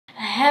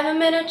haven't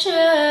been to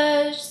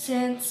church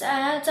since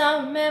I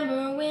don't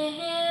remember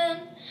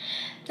when.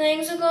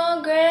 Things were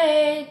going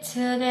great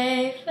till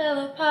they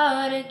fell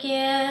apart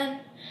again.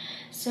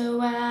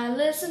 So I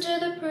listened to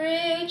the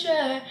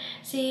preacher,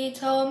 he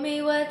told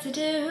me what to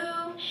do.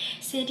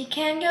 Said you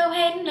can't go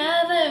hating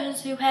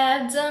others who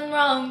have done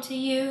wrong to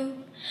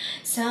you.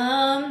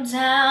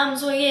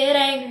 Sometimes we get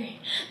angry,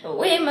 but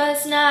we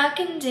must not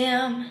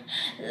condemn.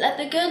 Let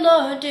the good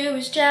Lord do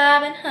his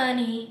job, and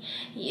honey,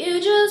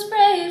 you just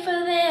pray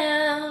for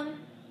them.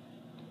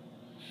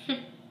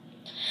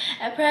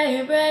 I pray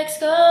your brakes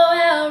go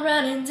out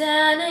running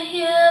down a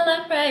hill.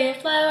 I pray your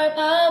flower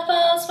pot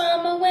falls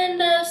from a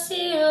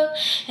windowsill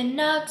and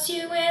knocks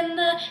you in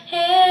the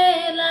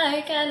head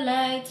like I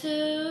like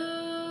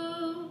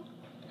to.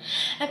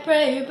 I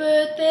pray your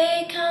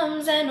birthday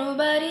comes and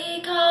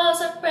nobody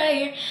calls. I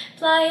pray you're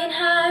flying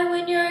high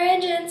when your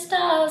engine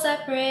stalls. I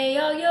pray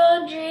all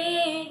your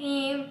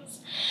dreams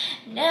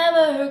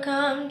never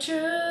come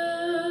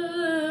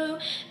true.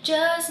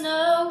 Just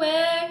know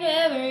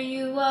wherever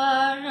you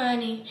are,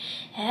 honey,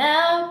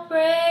 I'll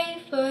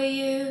pray for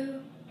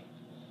you.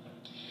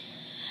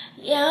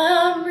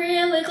 Yeah, I'm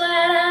really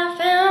glad I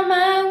found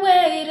my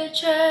way to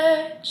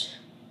church,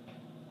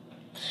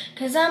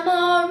 'cause I'm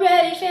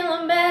already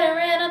feeling better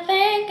and I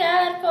thank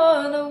God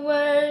for the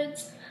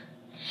words.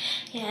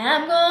 Yeah,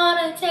 I'm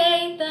gonna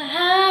take the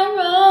high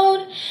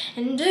road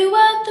and do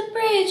what the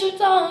preacher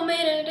told me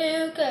to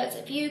do, 'cause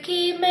if you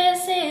keep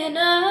messing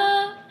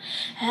up,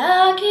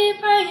 I'll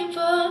keep praying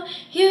for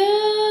you.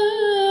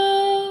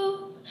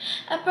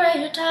 I pray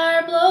your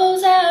tire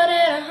blows out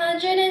at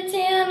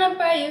 110. I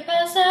pray you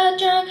pass out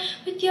drunk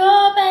with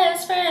your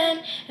best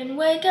friend and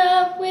wake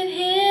up with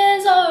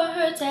his or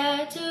her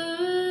tattoos.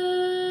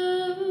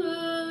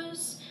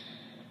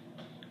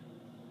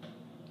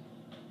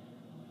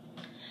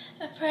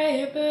 I pray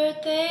your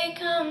birthday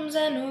comes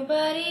and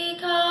nobody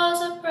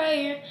calls. I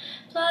pray you're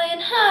flying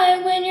high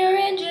when your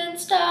engine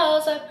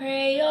stalls. I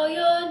pray all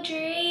your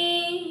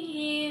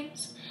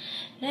dreams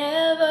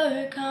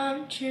never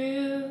come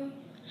true.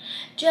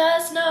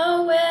 Just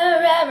know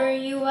wherever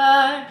you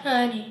are,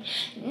 honey,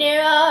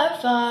 near or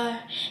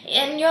far,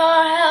 in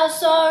your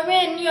house or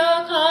in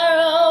your car,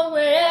 or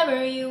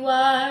wherever you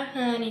are,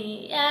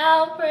 honey,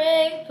 I'll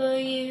pray for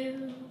you.